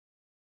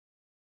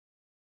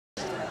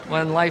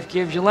When life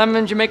gives you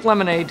lemons, you make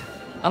lemonade.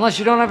 Unless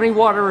you don't have any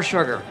water or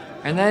sugar.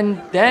 And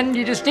then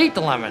you just eat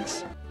the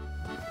lemons.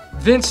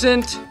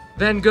 Vincent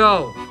Van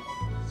Gogh.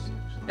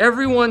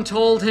 Everyone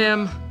told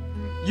him,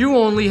 you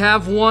only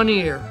have one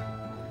ear.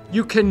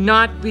 You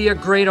cannot be a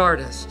great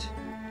artist.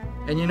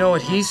 And you know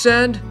what he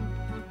said?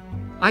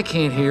 I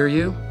can't hear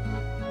you.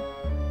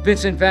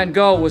 Vincent Van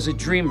Gogh was a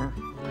dreamer.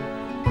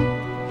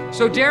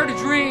 So dare to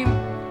dream.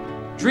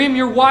 Dream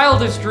your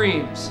wildest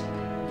dreams.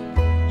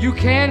 You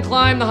can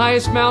climb the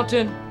highest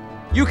mountain.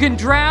 You can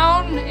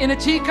drown in a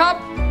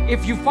teacup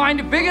if you find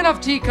a big enough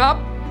teacup.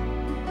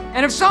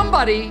 And if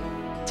somebody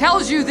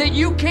tells you that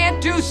you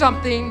can't do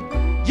something,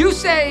 you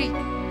say,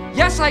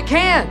 yes, I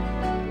can.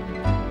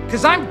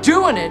 Because I'm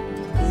doing it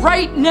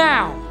right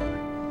now.